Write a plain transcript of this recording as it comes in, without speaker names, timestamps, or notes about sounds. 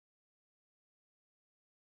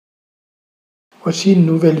Voici une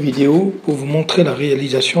nouvelle vidéo pour vous montrer la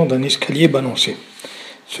réalisation d'un escalier balancé.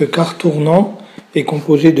 Ce quart tournant est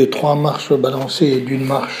composé de 3 marches balancées et d'une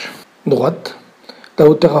marche droite. La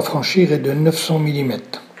hauteur à franchir est de 900 mm.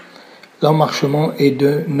 L'emmarchement est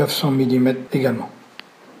de 900 mm également.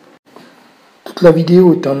 Toute la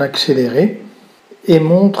vidéo est en accéléré et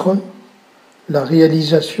montre la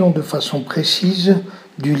réalisation de façon précise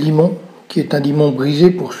du limon, qui est un limon brisé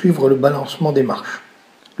pour suivre le balancement des marches.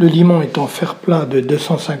 Le limon est en fer plat de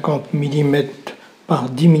 250 mm par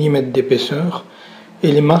 10 mm d'épaisseur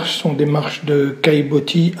et les marches sont des marches de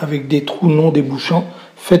caillebotis avec des trous non débouchants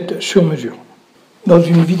faites sur mesure. Dans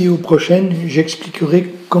une vidéo prochaine,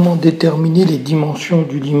 j'expliquerai comment déterminer les dimensions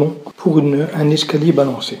du limon pour un escalier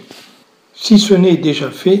balancé. Si ce n'est déjà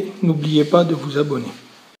fait, n'oubliez pas de vous abonner.